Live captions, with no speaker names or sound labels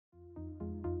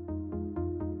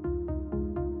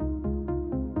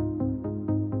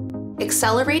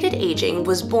Accelerated aging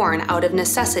was born out of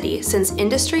necessity since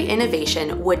industry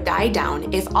innovation would die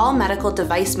down if all medical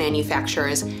device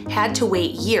manufacturers had to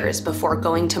wait years before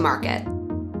going to market.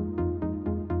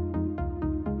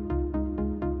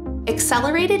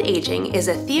 Accelerated aging is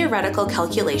a theoretical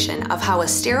calculation of how a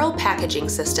sterile packaging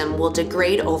system will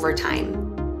degrade over time.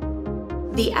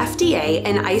 The FDA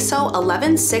and ISO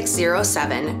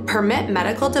 11607 permit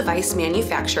medical device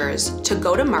manufacturers to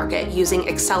go to market using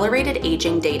accelerated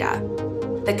aging data.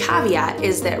 The caveat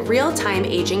is that real-time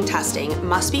aging testing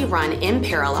must be run in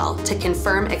parallel to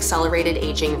confirm accelerated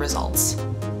aging results.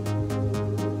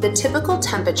 The typical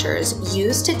temperatures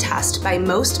used to test by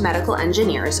most medical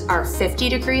engineers are 50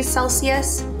 degrees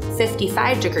Celsius,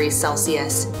 55 degrees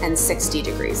Celsius, and 60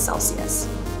 degrees Celsius.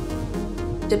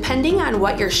 Depending on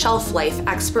what your shelf life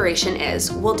expiration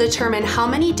is, will determine how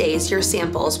many days your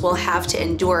samples will have to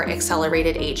endure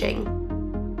accelerated aging.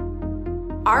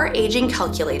 Our aging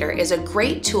calculator is a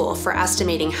great tool for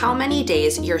estimating how many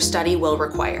days your study will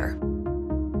require.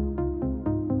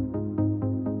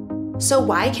 So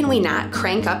why can we not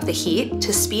crank up the heat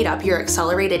to speed up your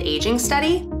accelerated aging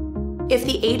study? If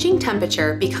the aging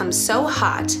temperature becomes so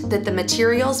hot that the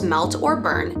materials melt or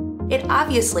burn, it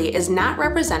obviously is not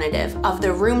representative of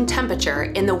the room temperature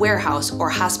in the warehouse or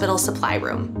hospital supply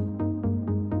room.